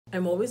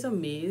I'm always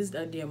amazed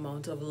at the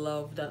amount of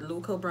love that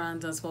local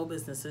brands and small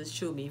businesses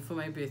show me for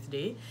my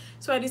birthday.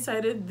 So I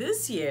decided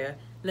this year,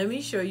 let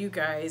me show you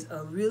guys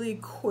a really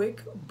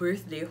quick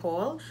birthday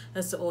haul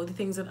as to all the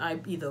things that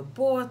I've either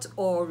bought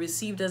or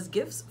received as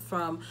gifts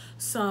from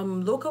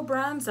some local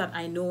brands that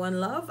I know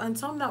and love, and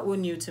some that were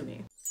new to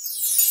me.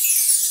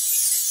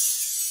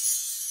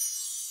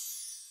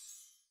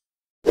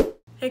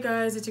 Hey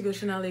guys, it's your girl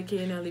Chanel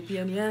aka Nelly B,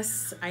 and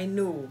yes, I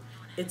know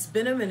it's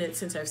been a minute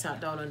since I've sat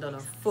down and done a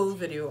full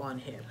video on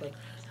here, but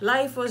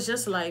life was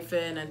just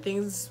lifing and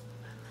things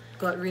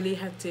got really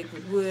hectic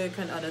with work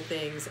and other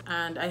things,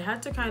 and I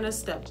had to kind of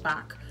step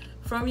back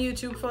from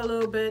YouTube for a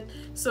little bit.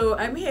 So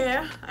I'm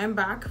here, I'm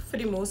back for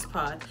the most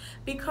part,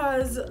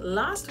 because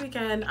last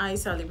weekend I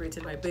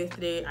celebrated my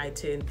birthday. I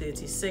turned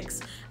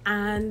 36,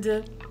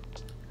 and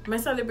my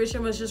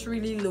celebration was just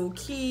really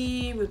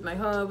low-key with my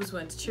hubs,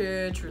 went to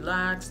church,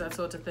 relaxed, that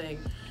sort of thing.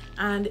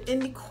 And in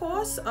the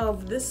course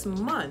of this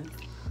month,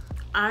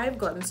 I've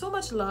gotten so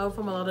much love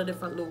from a lot of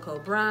different local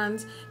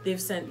brands. They've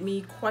sent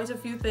me quite a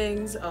few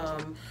things.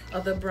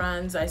 Other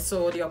brands, I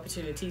saw the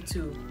opportunity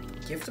to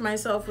gift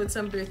myself with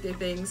some birthday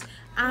things.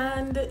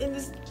 And in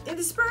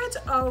the spirit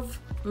of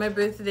my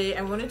birthday,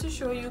 I wanted to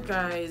show you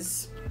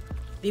guys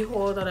the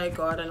haul that I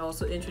got and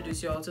also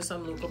introduce you all to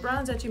some local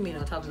brands that you may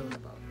not have known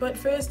about. But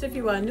first, if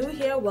you are new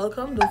here,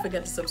 welcome. Don't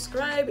forget to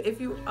subscribe. If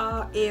you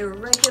are a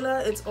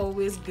regular, it's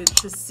always good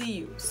to see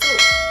you. So,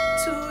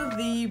 to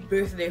the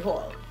birthday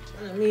haul.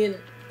 I mean,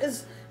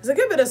 it's a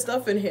good bit of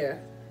stuff in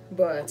here,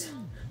 but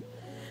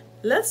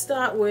let's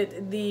start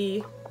with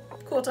the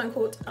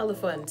quote-unquote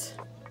elephant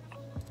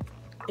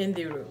in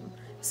the room.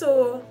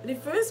 So the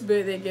first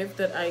birthday gift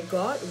that I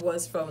got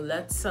was from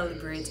Let's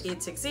Celebrate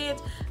 868,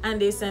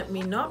 and they sent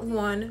me not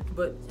one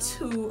but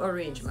two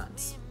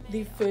arrangements.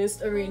 The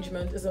first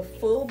arrangement is a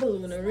full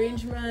balloon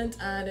arrangement,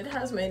 and it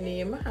has my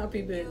name,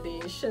 Happy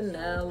Birthday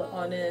Chanel,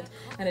 on it,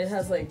 and it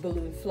has like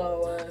balloon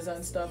flowers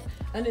and stuff,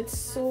 and it's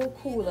so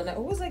cool. And I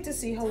always like to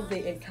see how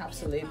they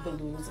encapsulate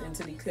balloons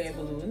into the clear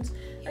balloons.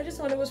 I just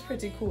thought it was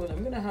pretty cool.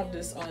 I'm gonna have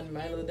this on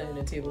my little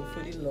dining table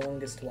for the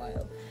longest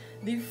while.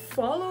 The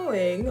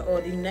following,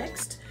 or the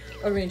next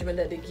arrangement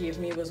that they gave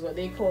me, was what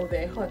they call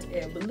their hot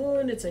air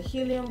balloon. It's a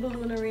helium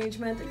balloon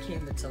arrangement. It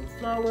came with some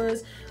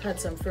flowers, had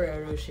some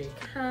Ferrero Rocher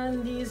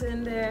candies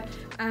in there,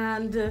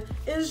 and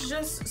it's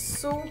just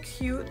so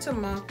cute to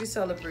mark the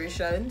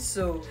celebration.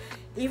 So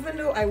even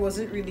though I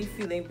wasn't really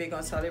feeling big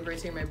on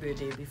celebrating my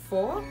birthday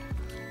before,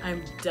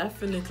 I'm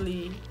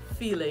definitely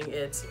feeling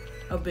it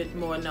a bit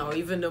more now,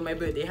 even though my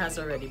birthday has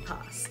already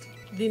passed.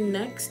 The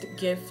next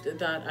gift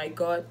that I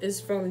got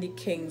is from the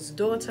King's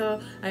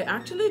Daughter. I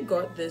actually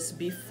got this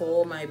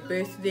before my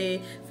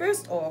birthday.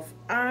 First off,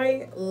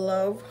 I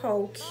love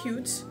how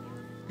cute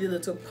the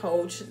little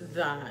pouch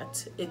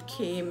that it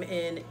came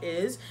in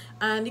is,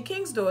 and the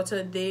King's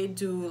Daughter, they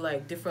do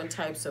like different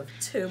types of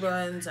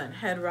turbans and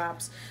head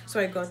wraps. So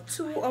I got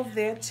two of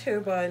their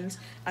turbans.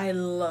 I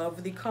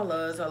love the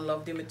colors, I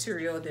love the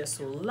material, they're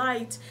so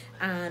light,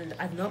 and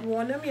I've not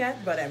worn them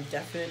yet, but I'm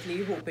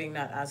definitely hoping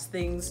that as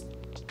things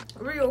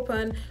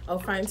reopen, I'll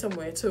find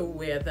somewhere to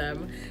wear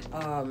them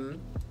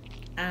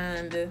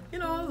and you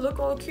know, look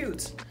all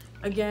cute.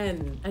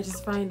 Again, I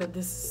just find that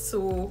this is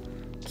so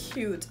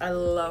cute. I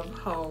love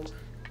how,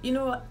 you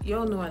know,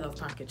 y'all know I love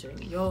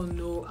packaging. Y'all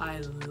know I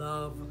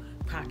love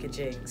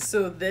packaging.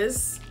 So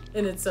this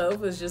in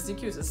itself is just the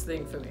cutest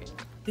thing for me.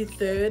 The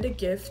third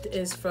gift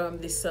is from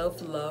the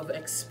Self-Love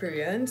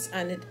Experience,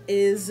 and it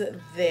is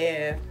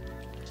their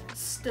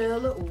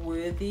Still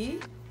Worthy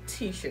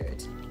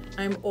t-shirt.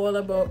 I'm all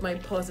about my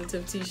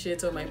positive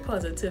t-shirts, or my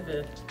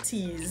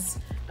positivities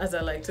as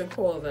I like to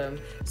call them.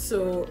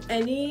 So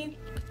any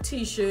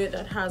t-shirt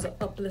that has an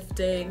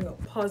uplifting,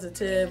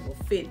 positive, or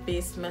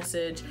faith-based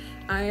message,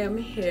 I am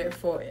here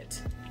for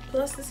it.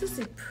 Plus, this is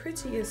the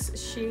prettiest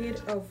shade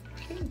of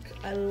pink.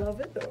 I love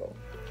it though.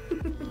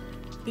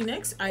 The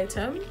next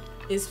item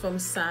is from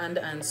Sand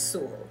and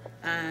Soul,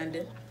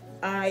 and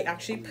I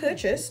actually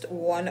purchased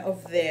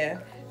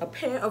a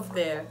pair of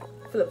their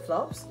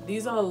flip-flops.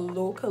 These are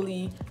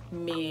locally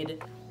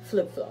made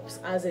flip-flops,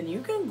 as in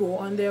you can go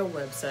on their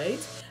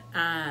website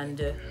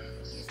and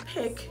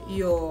pick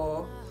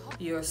your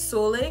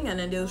soling, and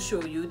then they'll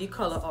show you the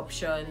color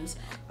options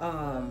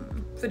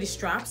for the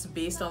straps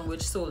based on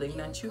which soling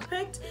that you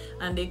picked,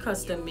 and they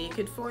custom make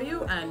it for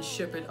you and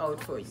ship it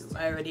out for you.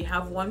 I already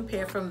have one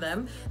pair from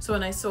them, so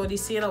when I saw the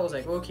sale, I was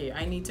like, okay,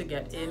 I need to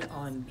get in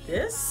on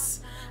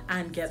this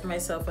and get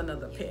myself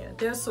another pair.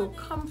 They're so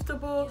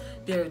comfortable,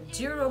 they're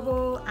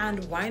durable,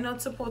 and why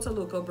not support a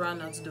local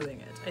brand that's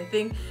doing it? I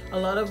think a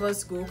lot of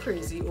us go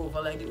crazy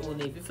over like the Old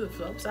Navy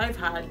flip-flops. I've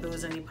had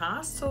those in the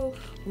past, so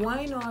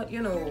why not,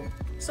 you know,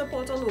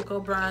 support a local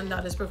brand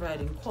that is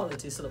providing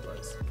quality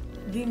slippers.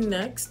 The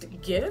next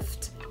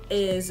gift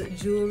is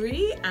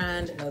jewelry,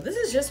 and now this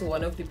is just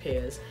one of the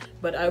pairs,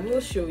 but I will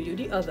show you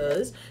the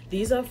others.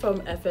 These are from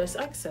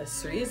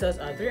Afrocessories. That's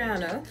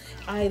Adriana.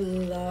 I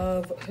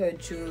love her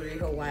jewelry,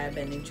 her wire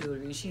bending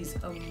jewelry. She's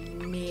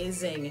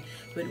amazing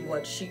with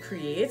what she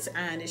creates,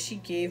 and she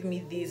gave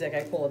me these, like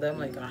I call them,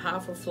 like a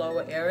half a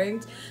flower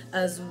earrings,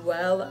 as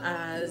well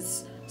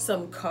as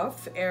some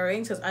cuff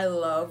earrings, because I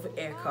love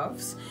ear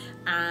cuffs,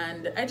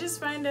 and I just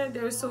find that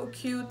they're so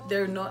cute.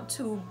 They're not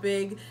too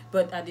big,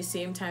 but at the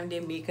same time they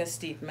make a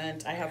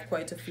statement. I have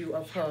quite a few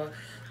of her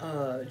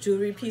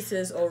jewelry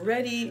pieces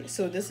already,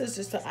 so this is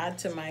just to add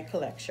to my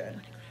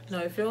collection. Now,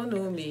 if y'all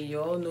know me,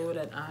 y'all know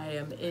that I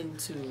am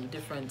into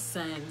different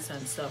scents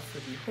and stuff for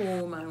the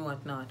home and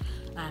whatnot.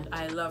 And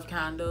I love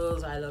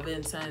candles, I love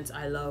incense,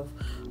 I love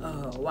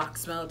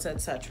wax melts,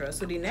 etc.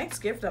 So the next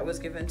gift that was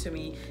given to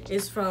me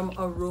is from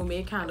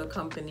Arome Candle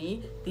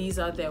Company. These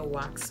are their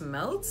wax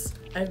melts.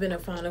 I've been a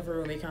fan of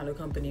Arome Candle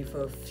Company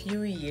for a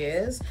few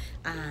years,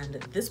 and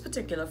this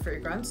particular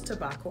fragrance,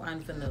 tobacco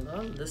and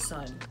vanilla,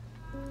 listen,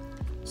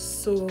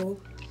 so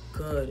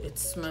good. It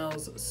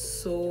smells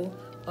so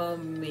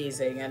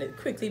amazing, and it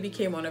quickly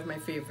became one of my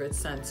favorite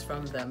scents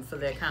from them for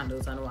their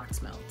candles and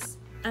wax melts.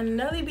 And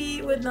Nelly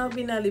B would not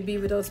be Nelly B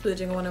without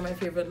splurging on one of my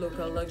favorite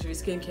local luxury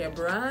skincare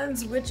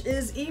brands, which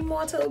is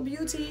Immortal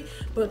Beauty,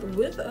 but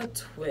with a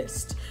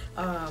twist.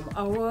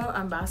 Our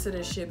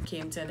ambassadorship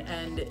came to an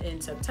end in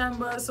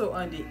September, so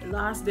on the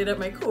last day that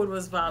my code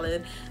was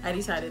valid, I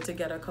decided to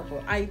get a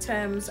couple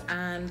items,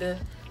 and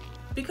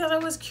because I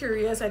was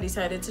curious, I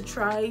decided to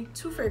try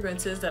 2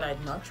 fragrances that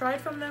I'd not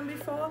tried from them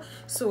before.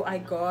 So I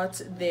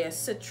got their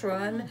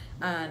Citron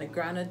and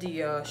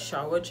Grenadier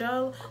Shower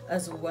Gel,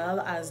 as well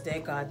as their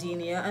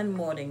Gardenia and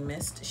Morning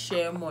Mist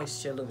Sheer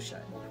Moisture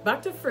Lotion.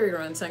 Back to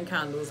fragrance and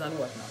candles and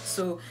whatnot.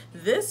 So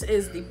this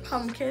is the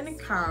Pumpkin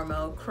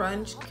Caramel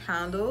Crunch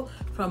Candle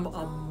from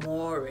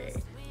Amore.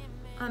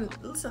 And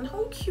listen,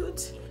 how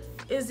cute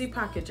is the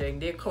packaging.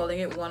 They're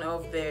calling it one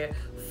of their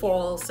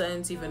fall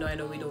scents, even though I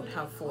know we don't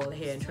have fall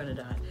here in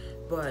Trinidad,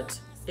 but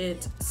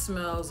it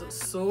smells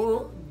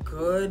so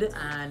good,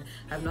 and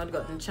I've not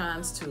gotten a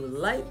chance to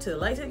light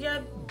it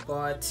yet,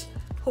 but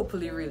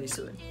hopefully really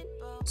soon.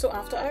 So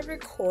after I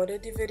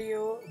recorded the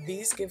video,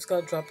 these gifts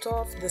got dropped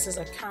off. This is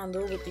a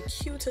candle with the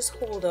cutest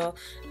holder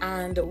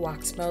and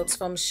wax melts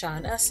from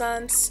Shan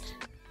Essence.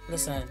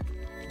 Listen,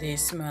 they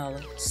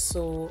smell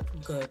so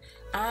good.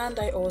 And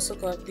I also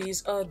got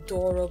these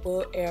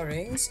adorable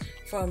earrings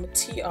from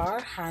TR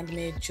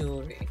Handmade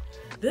Jewelry.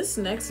 This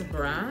next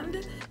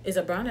brand is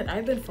a brand that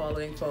I've been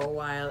following for a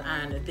while,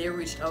 and they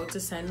reached out to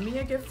send me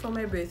a gift for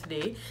my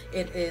birthday.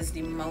 It is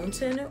the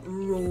Mountain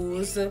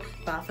Rose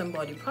Bath and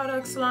Body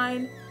Products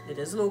line. It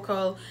is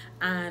local,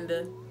 and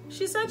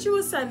she said she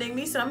was sending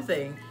me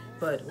something,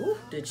 but ooh,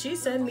 did she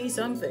send me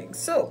something.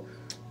 So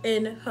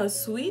in her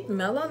Sweet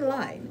Melon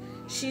line,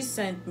 she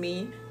sent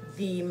me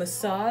the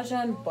massage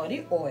and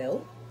body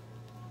oil,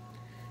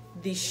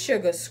 the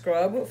sugar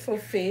scrub for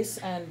face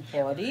and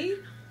body,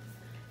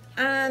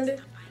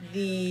 and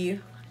the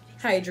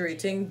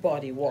hydrating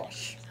body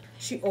wash.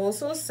 She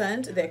also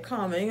sent their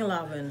calming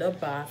lavender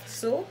bath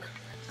soak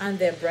and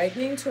their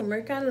brightening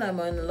turmeric and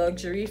lemon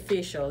luxury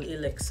facial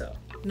elixir.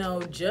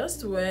 Now,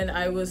 just when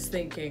I was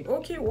thinking,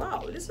 okay,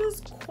 wow, this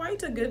is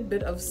quite a good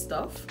bit of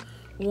stuff,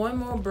 one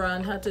more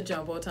brand had to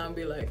jump out and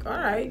be like, all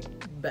right,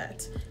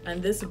 bet.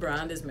 And this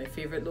brand is my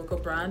favorite local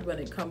brand when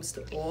it comes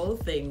to all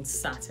things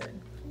satin.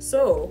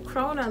 So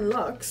Crown and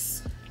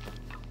Luxe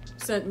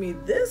sent me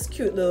this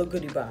cute little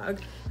goodie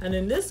bag, and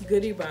in this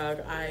goodie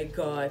bag I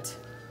got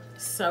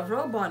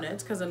several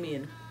bonnets, because I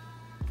mean,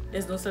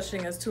 there's no such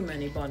thing as too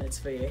many bonnets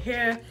for your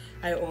hair.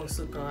 I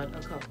also got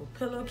a couple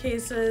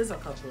pillowcases, a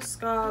couple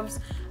scarves,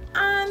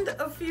 and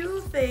a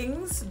few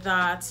things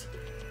that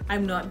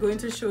I'm not going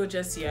to show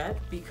just yet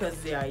because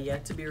they are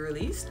yet to be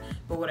released.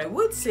 But what I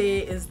would say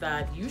is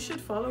that you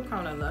should follow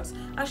Crown and Luxe.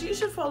 Actually, you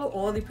should follow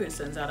all the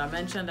persons that I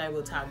mentioned. I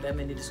will tag them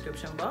in the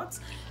description box.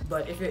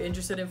 But if you're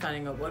interested in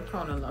finding out what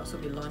Crown and Luxe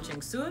will be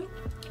launching soon,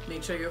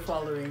 make sure you're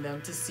following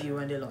them to see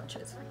when they launch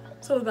it.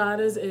 So that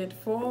is it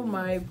for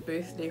my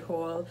birthday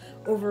haul.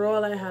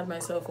 Overall, I had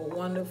myself a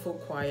wonderful,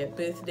 quiet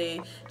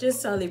birthday,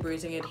 just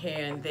celebrating it here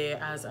and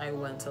there as I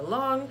went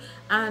along.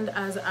 And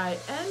as I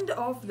end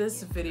off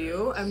this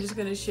video, I'm just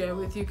going to share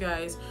with you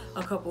guys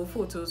a couple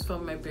photos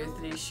from my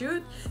birthday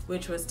shoot,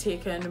 which was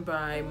taken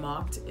by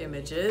Marked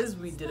Images.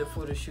 We did a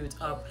photo shoot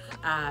up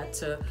at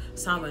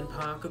Salmon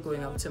Park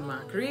going up to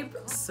Mac Reap.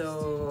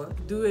 So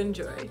do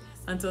enjoy.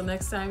 Until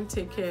next time,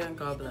 take care and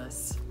God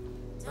bless.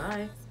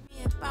 Bye.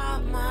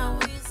 About my